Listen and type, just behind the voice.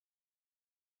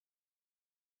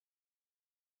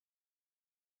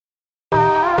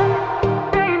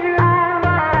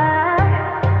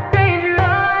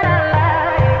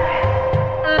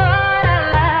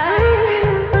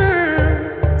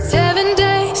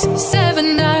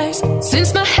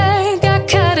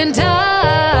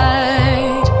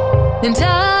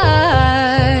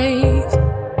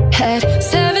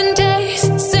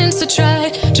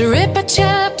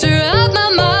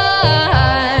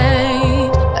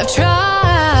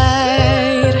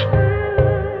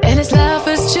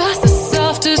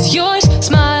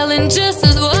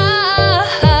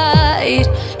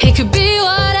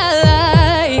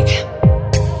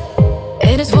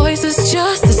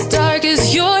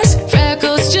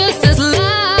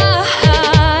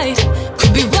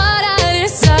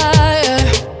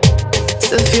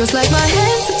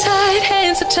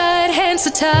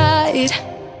tight.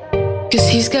 'Cause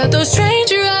he's got those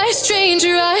stranger eyes,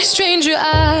 stranger eyes, stranger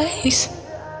eyes.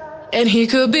 And he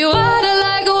could be what I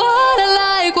like, what I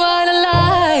like, what I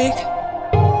like.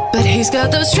 But he's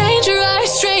got those stranger eyes,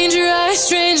 stranger eyes,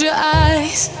 stranger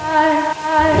eyes.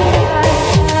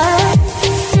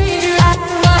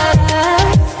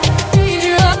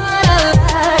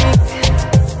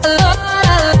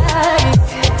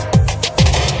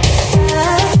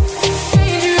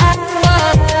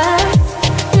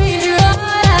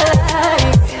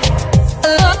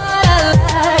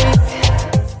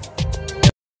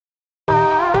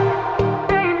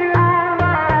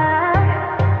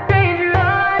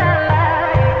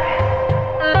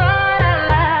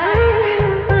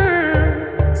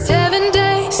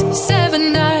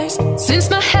 Since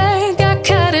my hair got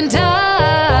cut and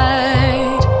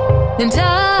dyed, and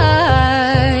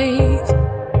I've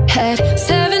had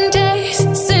 7 days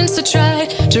since I tried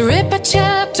to rip a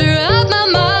chapter out my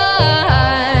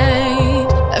mind.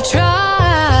 I've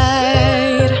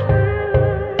tried,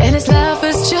 and his laugh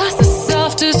is just as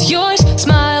soft as yours,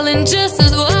 smiling just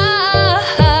as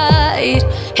wide.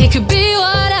 He could be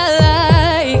what I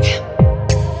like,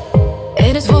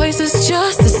 and his voice is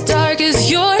just as dark as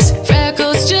yours,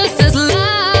 freckles just as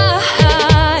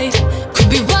light. Could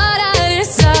be what I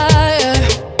desire.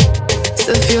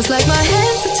 Still feels like my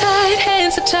hands are tied,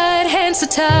 hands are tied, hands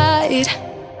are tied.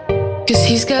 'Cause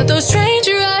he's got those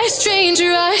stranger eyes,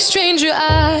 stranger eyes, stranger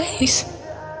eyes.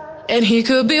 And he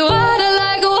could be what I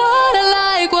like, what I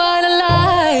like, what I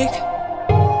like.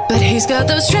 But he's got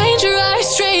those stranger eyes,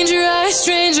 stranger eyes,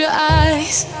 stranger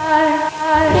eyes.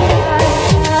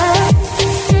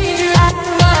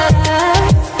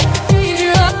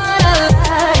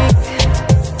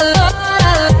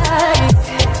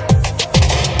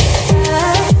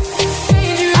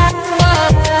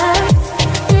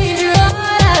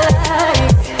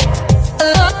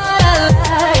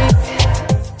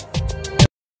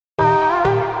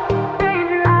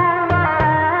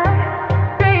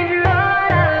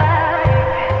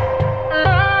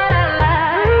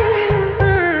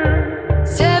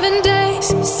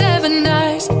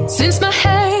 Since my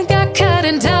hair got cut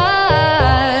and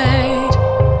dyed,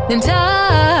 and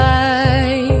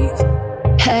I've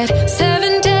had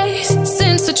 7 days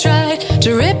since I tried to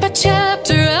rip a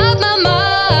chapter out my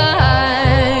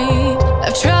mind.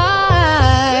 I've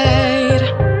tried,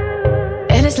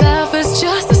 and his laugh is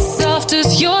just as soft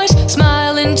as yours,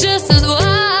 smiling just as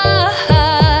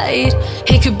wide.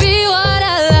 He could be what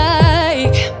I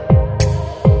like,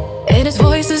 and his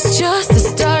voice is just as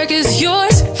dark as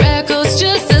yours, freckles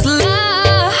just as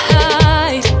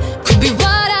light. Could be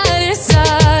what I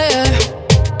desire.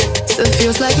 Still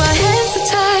feels like my hands are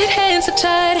tied, hands are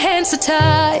tied, hands are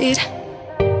tied.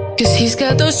 'Cause he's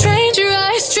got those stranger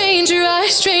eyes, stranger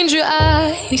eyes, stranger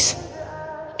eyes.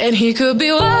 And he could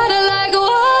be what I like,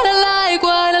 what I like,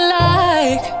 what I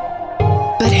like.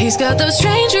 But he's got those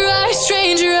stranger eyes,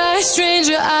 stranger eyes,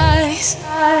 stranger eyes.